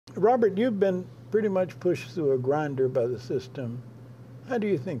Robert, you've been pretty much pushed through a grinder by the system. How do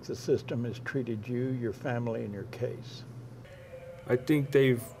you think the system has treated you, your family, and your case? I think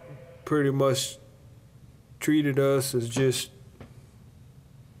they've pretty much treated us as just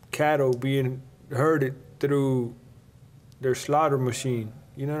cattle being herded through their slaughter machine.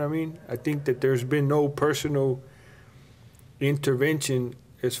 You know what I mean? I think that there's been no personal intervention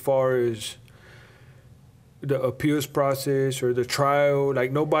as far as the appeals process or the trial.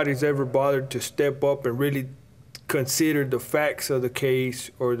 Like, nobody's ever bothered to step up and really consider the facts of the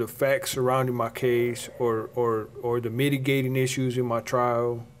case or the facts surrounding my case or the mitigating issues in my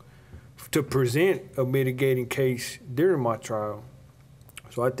trial to present a mitigating case during my trial.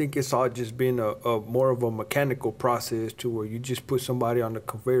 So I think it's all just been a more of a mechanical process to where you just put somebody on the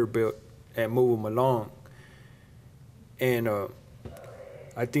conveyor belt and move them along. And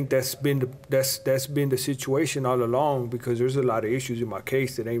I think that's been the situation all along, because there's a lot of issues in my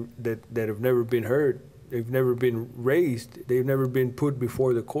case that have never been heard. They've never been raised. They've never been put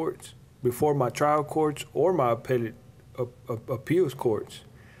before the courts, before my trial courts or my appellate appeals courts.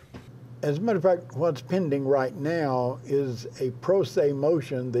 As a matter of fact, what's pending right now is a pro se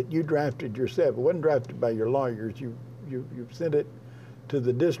motion that you drafted yourself. It wasn't drafted by your lawyers. You sent it to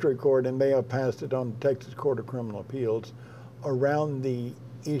the district court, and they have passed it on the Texas Court of Criminal Appeals around the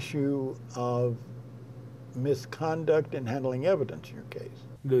issue of misconduct in handling evidence in your case.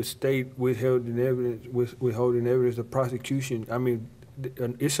 The state withholding evidence, the prosecution. I mean,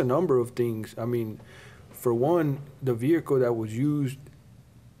 it's a number of things. I mean, for one, the vehicle that was used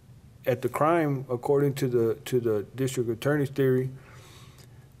at the crime, according to the district attorney's theory,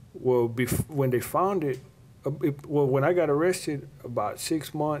 well, when they found it, when I got arrested, about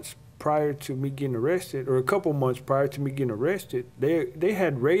 6 months prior to me getting arrested, or a couple months prior to me getting arrested, they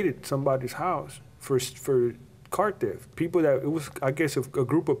had raided somebody's house for car theft. People that, it was, I guess, a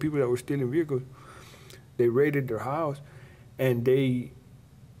group of people that were stealing vehicles. They raided their house, and they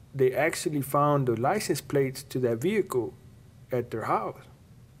actually found the license plates to that vehicle at their house.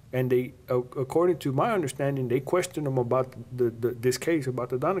 And they, according to my understanding, they questioned them about this case, about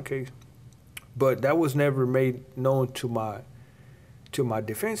the Donna case, but that was never made known to my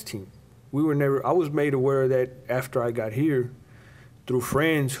defense team. I was made aware of that after I got here through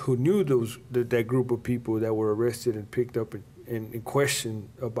friends who knew that group of people that were arrested and picked up and questioned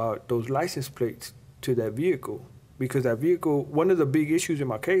about those license plates to that vehicle. Because that vehicle, one of the big issues in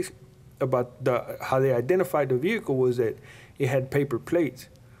my case about how they identified the vehicle was that it had paper plates.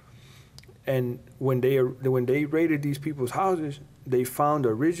 And when they raided these people's houses, they found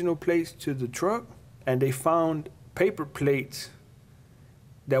original plates to the truck, and they found paper plates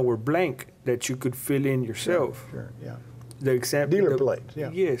that were blank that you could fill in yourself. Sure, yeah. The example, dealer plates,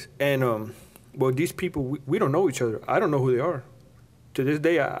 yeah. Yes, and well, these people, we don't know each other. I don't know who they are. To this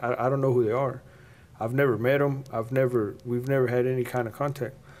day, I don't know who they are. I've never met them. We've never had any kind of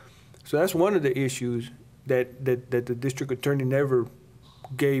contact. So that's one of the issues that the district attorney never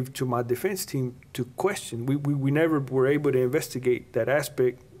gave to my defense team to question. We never were able to investigate that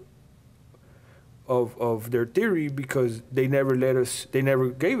aspect of their theory because they never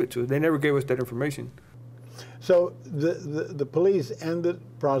gave it to us. They never gave us that information. So the police and the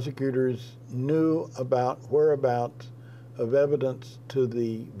prosecutors knew about whereabouts of evidence to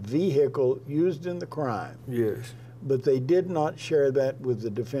the vehicle used in the crime. Yes. But they did not share that with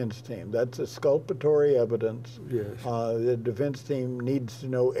the defense team. That's exculpatory evidence. Yes. The defense team needs to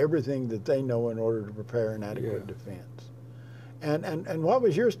know everything that they know in order to prepare an adequate defense. And what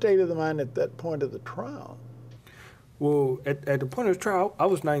was your state of the mind at that point of the trial? Well, at the point of the trial, I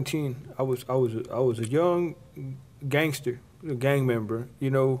was 19. I was a young gangster, a gang member.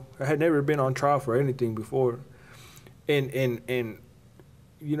 You know, I had never been on trial for anything before, and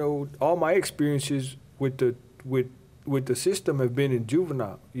you know, all my experiences with the system have been in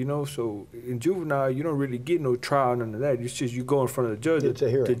juvenile, you know. So in juvenile, you don't really get no trial, none of that. It's just you go in front of the judge. It's a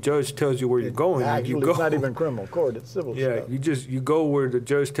hearing. The judge tells you where you're going. Actually, and you go. It's not even criminal court. It's civil stuff. Yeah, you go where the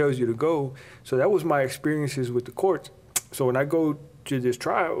judge tells you to go. So that was my experiences with the courts. So when I go to this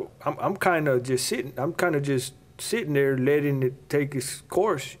trial, I'm kind of just sitting. I'm kind of just sitting there, letting it take its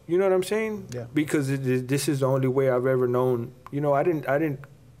course. You know what I'm saying? Yeah. Because this is the only way I've ever known. You know, I didn't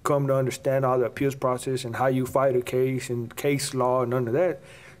come to understand all the appeals process and how you fight a case and case law and none of that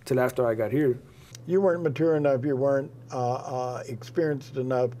till after I got here. You weren't mature enough, you weren't experienced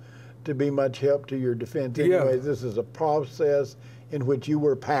enough to be much help to your defense. Anyway, this is a process in which you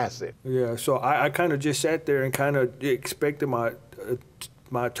were passive. Yeah, so I kind of just sat there and kind of expected my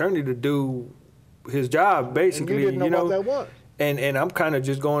attorney to do his job, basically. And you didn't know what that was. And I'm kind of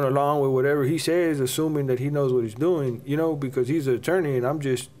just going along with whatever he says, assuming that he knows what he's doing, you know, because he's an attorney and I'm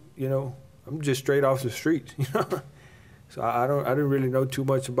just you know, I'm just straight off the streets, you know. So I didn't really know too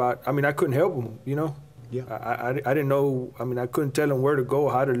much about. I mean, I couldn't help them, you know. Yeah. I didn't know. I mean, I couldn't tell them where to go,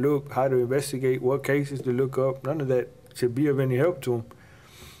 how to look, how to investigate, what cases to look up. None of that should be of any help to them.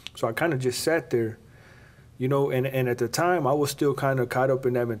 So I kind of just sat there, you know. And at the time, I was still kind of caught up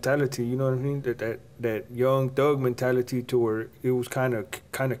in that mentality. You know what I mean? That young thug mentality, to where it was kind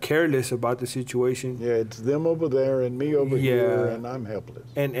of careless about the situation. Yeah, it's them over there and me over here, and I'm helpless.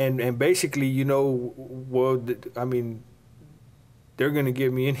 And basically, you know, well, I mean, they're gonna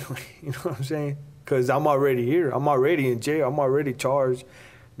get me anyway. You know what I'm saying? Because I'm already here. I'm already in jail. I'm already charged.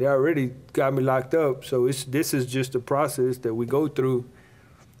 They already got me locked up. So this is just a process that we go through.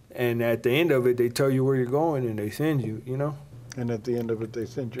 And at the end of it, they tell you where you're going and they send you, you know? And at the end of it, they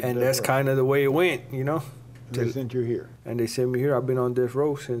send you. And that's kind of the way it went, you know? They sent you here. And they sent me here. I've been on death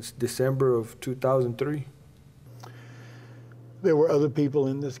row since December of 2003. There were other people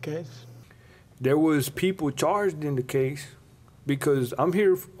in this case? There was people charged in the case because I'm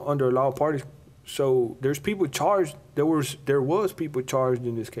here under a law parties. So there's people charged. There was people charged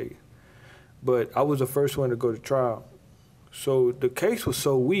in this case, but I was the first one to go to trial. So the case was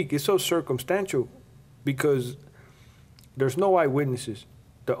so weak. It's so circumstantial because there's no eyewitnesses.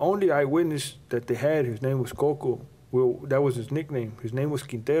 The only eyewitness that they had, his name was Coco. Well, that was his nickname. His name was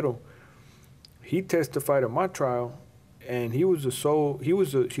Quintero. He testified at my trial, and he was the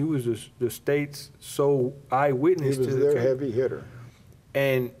state's sole eyewitness. He was their heavy hitter.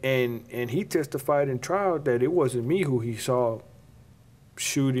 And he testified in trial that it wasn't me who he saw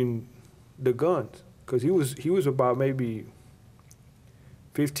shooting the guns, because he was about maybe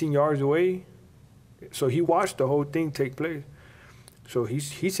 15 yards away, so he watched the whole thing take place. So he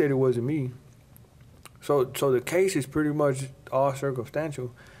said it wasn't me. So the case is pretty much all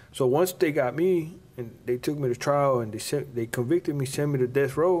circumstantial. So once they got me and they took me to trial and they convicted me, sent me to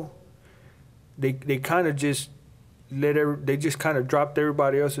death row, they kind of just they just kind of dropped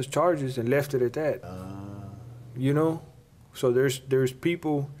everybody else's charges and left it at that. You know, so there's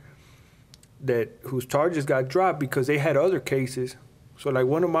people whose charges got dropped because they had other cases. So like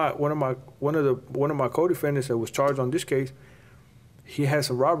one of my co-defendants that was charged on this case, he had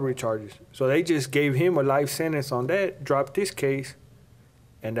some robbery charges. So they just gave him a life sentence on that, dropped this case,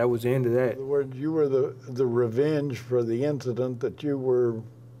 and that was the end of that. In other words, you were the revenge for the incident that you were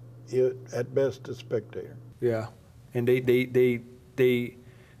at best a spectator. Yeah. And they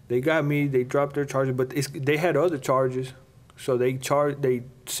got me. They dropped their charges, but they had other charges, so they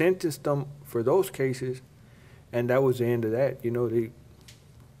sentenced them for those cases, and that was the end of that. You know,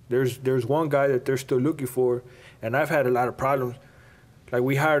 there's one guy that they're still looking for, and I've had a lot of problems. Like,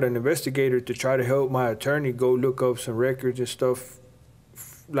 we hired an investigator to try to help my attorney go look up some records and stuff,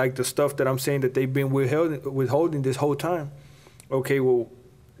 like the stuff that I'm saying that they've been withholding this whole time. Okay, well,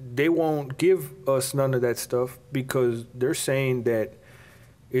 they won't give us none of that stuff because they're saying that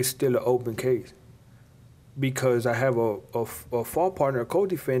it's still an open case. Because I have a fault partner, a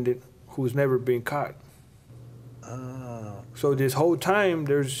co-defendant, who's never been caught. So this whole time,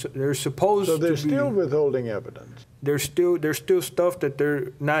 there's supposed to be... So they're still withholding evidence. There's still stuff that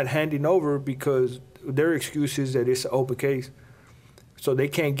they're not handing over because their excuse is that it's an open case. So they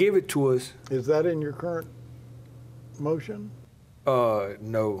can't give it to us. Is that in your current motion?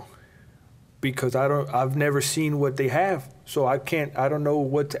 No, because I've never seen what they have, so I don't know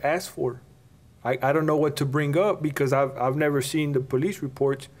what to ask for. I don't know what to bring up because I've never seen the police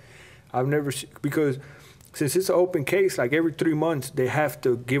reports. Because since it's an open case, like every 3 months, they have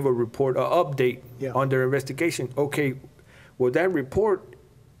to give a report, an update on their investigation. Okay, well, that report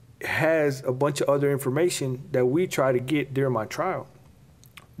has a bunch of other information that we try to get during my trial.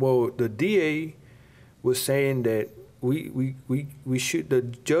 Well, the DA was saying that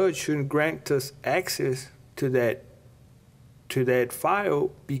the judge shouldn't grant us access to that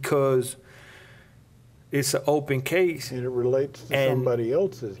file because it's an open case. And it relates to somebody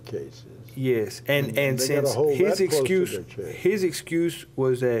else's cases. Yes, and since his excuse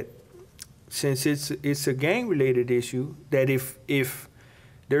was that since it's a gang-related issue, that if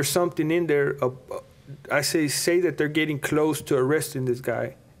there's something in there, I say that they're getting close to arresting this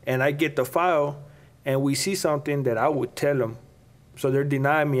guy, and I get the file, and we see something that I would tell them. So they're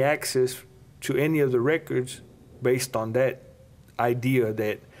denying me access to any of the records based on that idea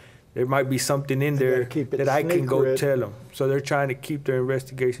that there might be something in there that I can go tell them. So they're trying to keep their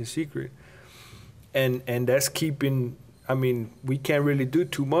investigation secret. And that's keeping, I mean, we can't really do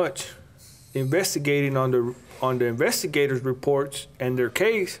too much investigating on the investigators' reports and their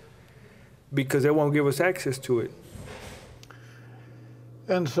case because they won't give us access to it.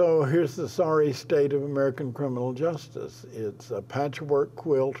 And so here's the sorry state of American criminal justice. It's a patchwork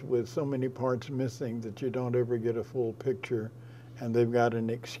quilt with so many parts missing that you don't ever get a full picture, and they've got an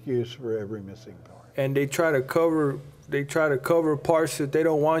excuse for every missing part. And they try to cover parts that they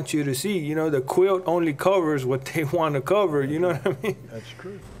don't want you to see. You know, the quilt only covers what they want to cover, you know what I mean? That's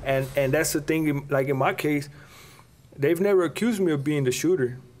true. And that's the thing, like in my case, they've never accused me of being the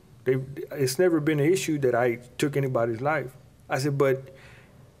shooter. It's never been an issue that I took anybody's life. I said, but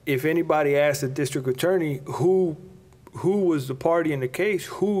if anybody asked the district attorney who was the party in the case,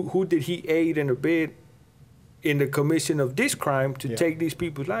 who did he aid and abet in the commission of this crime to take these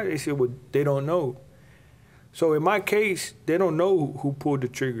people's lives, they said, well, they don't know. So in my case, they don't know who pulled the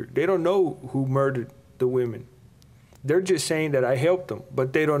trigger. They don't know who murdered the women. They're just saying that I helped them,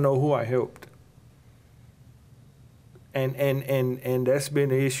 but they don't know who I helped. And that's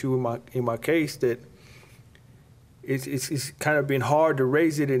been an issue in my case, that it's kind of been hard to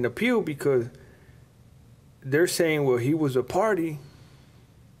raise it in appeal, because they're saying, well, he was a party,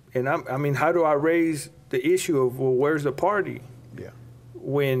 and I mean, how do I raise the issue of, well, where's the party? Yeah.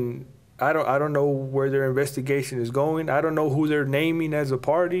 When I don't know where their investigation is going. I don't know who they're naming as a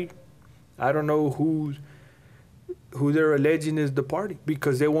party. I don't know who they're alleging is the party,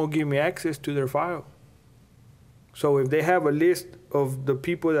 because they won't give me access to their file. So if they have a list of the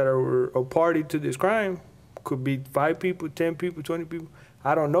people that are a party to this crime, could be 5 people, 10 people, 20 people.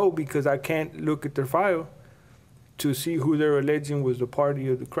 I don't know, because I can't look at their file to see who they're alleging was the party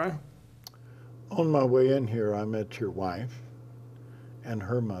of the crime. On my way in here, I met your wife and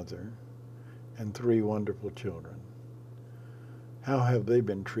her mother and 3 wonderful children. How have they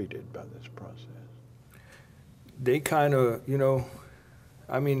been treated by this process? They kind of, you know,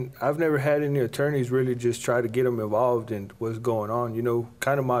 I mean, I've never had any attorneys really just try to get them involved in what's going on. You know,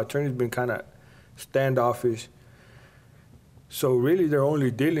 kind of my attorney's been kind of standoffish. So really their only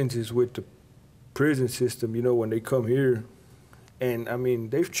dealings is with the prison system, you know, when they come here. And I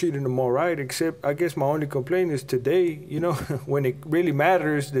mean, they've treated them all right, except I guess my only complaint is today, you know, when it really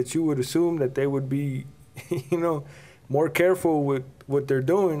matters, that you would assume that they would be, you know, more careful with what they're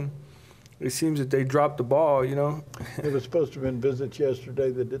doing. It seems that they dropped the ball, you know. There was supposed to have been visits yesterday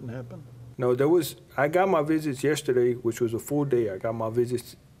that didn't happen? No, I got my visits yesterday, which was a full day. I got my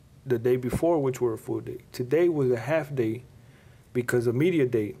visits the day before, which were a full day. Today was a half day because of media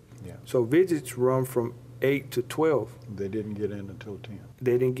day. Yeah. So visits run from 8 to 12. They didn't get in until 10.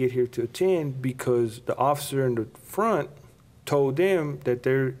 They didn't get here till 10 because the officer in the front told them that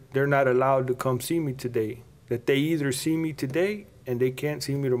they're not allowed to come see me today. That they either see me today and they can't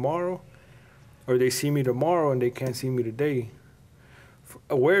see me tomorrow, or they see me tomorrow and they can't see me today.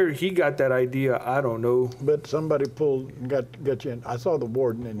 Where he got that idea, I don't know. But somebody got you in. I saw the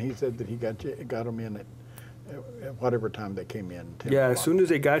warden, and he said that he got them in at whatever time they came in. Yeah, as soon as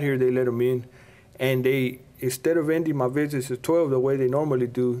they got here, they let them in. And they, instead of ending my visits at 12 the way they normally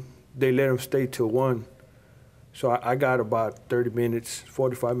do, they let them stay till 1. So I got about 30 minutes,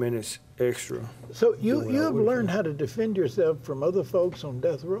 45 minutes extra. So you have learned how to defend yourself from other folks on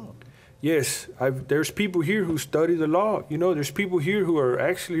death row. Yes, there's people here who study the law. You know, there's people here who are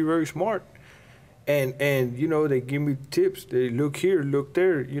actually very smart. And you know, they give me tips. They look here, look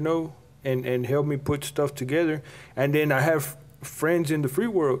there, you know, and help me put stuff together. And then I have friends in the free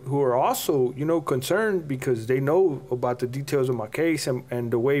world who are also, you know, concerned because they know about the details of my case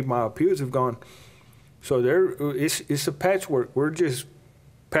and the way my appeals have gone. So it's a patchwork. We're just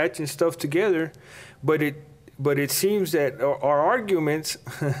patching stuff together, but it seems that our arguments,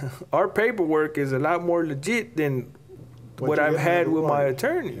 our paperwork is a lot more legit than what I've had with my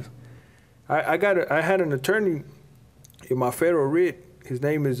attorneys. I had an attorney in my federal writ. His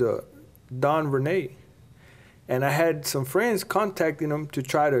name is Don Renee. And I had some friends contacting him to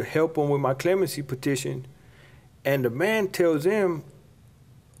try to help him with my clemency petition. And the man tells them,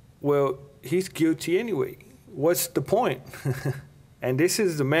 well, he's guilty anyway. What's the point? And this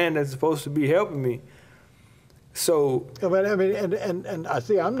is the man that's supposed to be helping me. So, but I mean, and I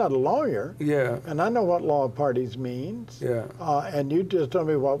see, I'm not a lawyer. Yeah. And I know what law of parties means. Yeah. And you just told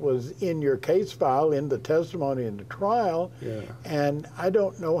me what was in your case file, in the testimony, in the trial. Yeah. And I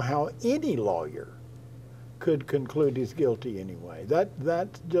don't know how any lawyer could conclude he's guilty anyway.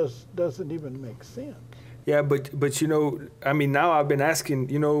 That just doesn't even make sense. Yeah, but you know, I mean, now I've been asking,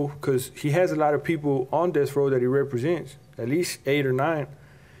 you know, because he has a lot of people on death row that he represents, at least 8 or 9.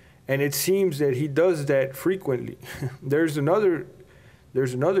 And it seems that he does that frequently. There's another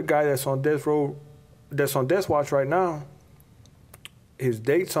guy that's on death row, that's on death watch right now. His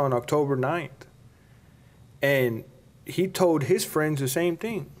date's on October 9th. And he told his friends the same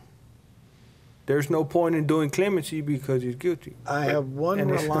thing. there's no point in doing clemency because he's guilty. I have one And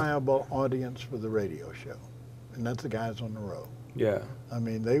it's- reliable audience for the radio show, and that's the guys on the road. Yeah. I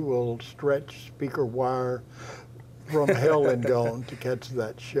mean, they will stretch speaker wire from hell and gone to catch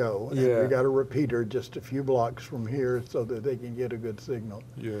that show. And Yeah. we got a repeater just a few blocks from here so that they can get a good signal.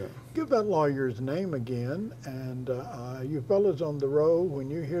 Yeah. Give that lawyer's name again, and you fellas on the road, when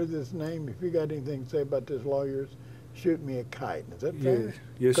you hear this name, if you got anything to say about this lawyer's, shoot me a kite. Is that fair? Yes,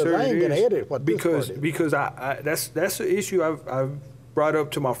 yes, Because sir. I ain't it gonna is. hit it. What because this part is. because that's the issue I've brought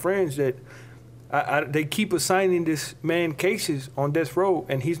up to my friends that they keep assigning this man cases on death row,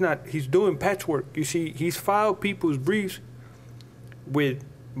 and he's doing patchwork. You see, he's filed people's briefs with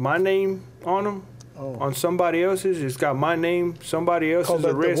my name on them. Oh. On somebody else's, it's got my name, somebody Call else's that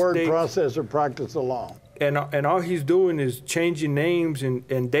the arrest word date. processor practice of law. And all he's doing is changing names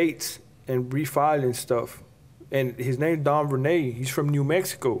and dates and refiling stuff. And his name's Don Renee. He's from New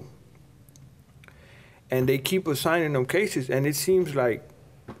Mexico. And they keep assigning them cases, and it seems like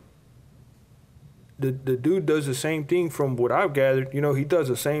the dude does the same thing from what I've gathered. You know, he does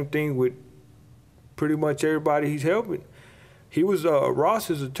the same thing with pretty much everybody he's helping. He was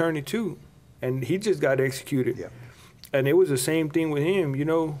Ross's attorney too, and he just got executed. Yeah. And it was the same thing with him, you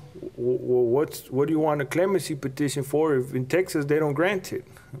know. What do you want a clemency petition for if in Texas they don't grant it?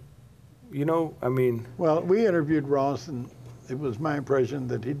 You know, I mean. Well, we interviewed Ross, and it was my impression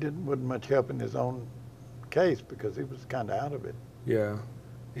that he wasn't much help in his own case because he was kind of out of it. Yeah.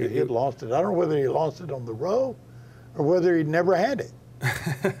 He had lost it. I don't know whether he lost it on the road or whether he never had it.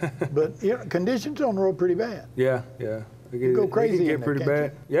 But you know, conditions on the road pretty bad. Yeah. You go crazy It can in get there, pretty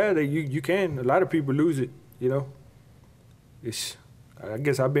can't bad. Yeah, you can. A lot of people lose it, you know. I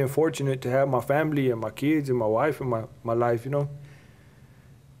guess I've been fortunate to have my family and my kids and my wife in my life, you know.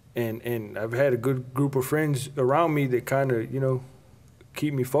 And I've had a good group of friends around me that kind of, you know,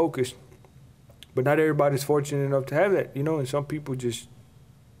 keep me focused. But not everybody's fortunate enough to have that, you know, and some people just,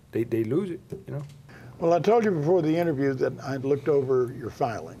 they lose it, you know. Well, I told you before the interview that I'd looked over your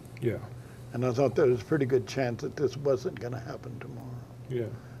filing, Yeah. and I thought there was a pretty good chance that this wasn't going to happen tomorrow. Yeah.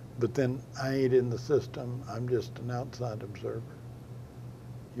 But then I ain't in the system. I'm just an outside observer.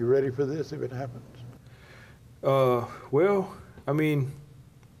 You ready for this if it happens? Well, I mean,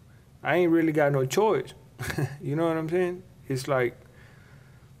 I ain't really got no choice. You know what I'm saying? It's like,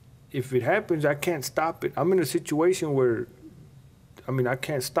 if it happens, I can't stop it. I'm in a situation where, I mean, I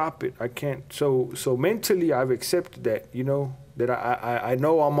can't stop it. I can't. So mentally, I've accepted that, you know, that I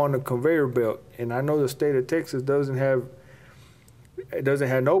know I'm on a conveyor belt, and I know the state of Texas doesn't have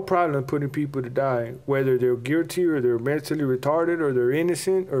no problem putting people to die, whether they're guilty or they're mentally retarded or they're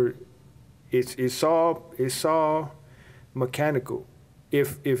innocent, or it's all mechanical.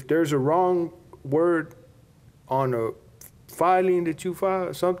 If there's a wrong word on a filing that you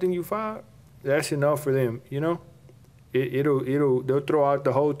file, something you file, that's enough for them, you know. They'll throw out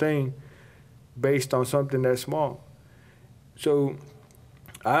the whole thing based on something that small. So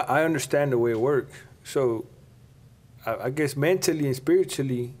I understand the way it works. So I guess mentally and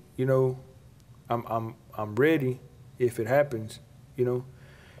spiritually, you know, I'm ready if it happens, you know.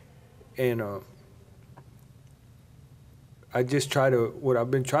 And I just what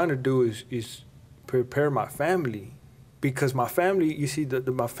I've been trying to do is prepare my family, because my family, you see,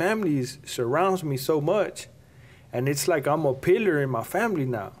 my family surrounds me so much, and it's like I'm a pillar in my family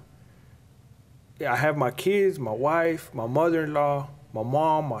now. I have my kids, my wife, my mother-in-law, my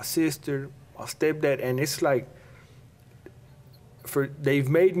mom, my sister, my stepdad, and it's like they've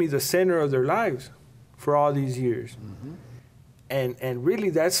made me the center of their lives for all these years. Mm-hmm. And really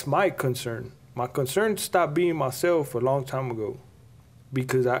that's my concern. My concern stopped being myself a long time ago,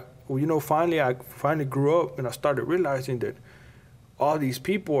 because I finally grew up and I started realizing that all these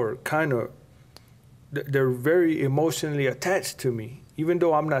people are they're very emotionally attached to me. Even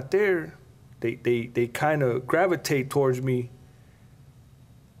though I'm not there, they kind of gravitate towards me.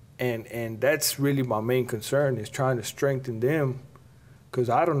 And that's really my main concern, is trying to strengthen them, because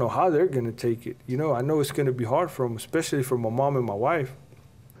I don't know how they're going to take it. You know, I know it's going to be hard for them, especially for my mom and my wife.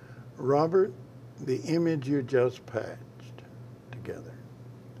 Robert, the image you just patched together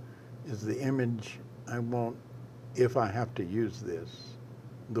is the image I want, if I have to use this,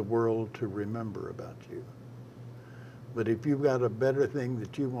 the world to remember about you. But if you've got a better thing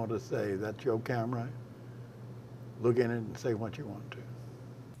that you want to say, that's your camera, look in it and say what you want to.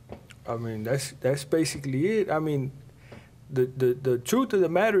 I mean, that's basically it. I mean, the truth of the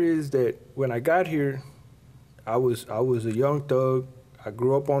matter is that when I got here, I was a young thug. I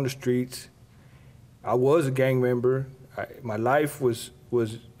grew up on the streets. I was a gang member. My life was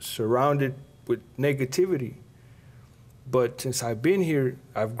surrounded with negativity. But since I've been here,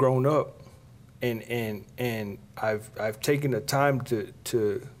 I've grown up, and I've taken the time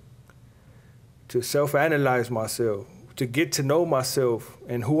to self-analyze myself, to get to know myself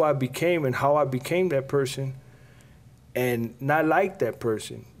and who I became and how I became that person, and not like that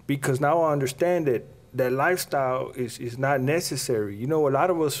person, because now I understand that that lifestyle is not necessary. You know, a lot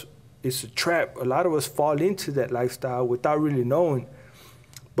of us, it's a trap. A lot of us fall into that lifestyle without really knowing.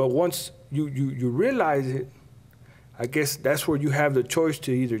 But once you realize it, I guess that's where you have the choice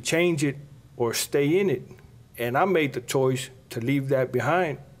to either change it or stay in it. And I made the choice to leave that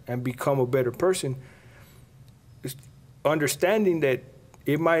behind and become a better person. It's understanding that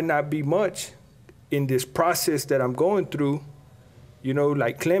it might not be much in this process that I'm going through. You know,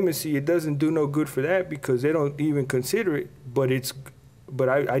 like clemency, it doesn't do no good for that because they don't even consider it. But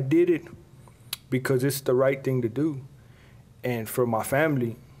I did it because it's the right thing to do, and for my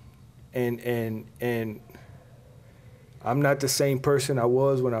family, and I'm not the same person I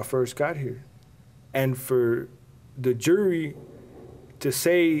was when I first got here. And for the jury to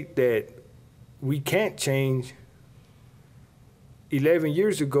say that we can't change 11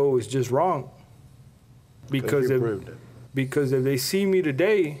 years ago is just wrong. Because if they see me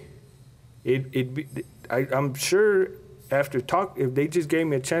today, I'm sure if they just gave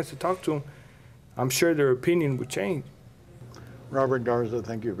me a chance to talk to them, I'm sure their opinion would change. Robert Garza,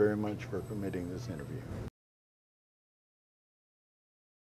 thank you very much for permitting this interview.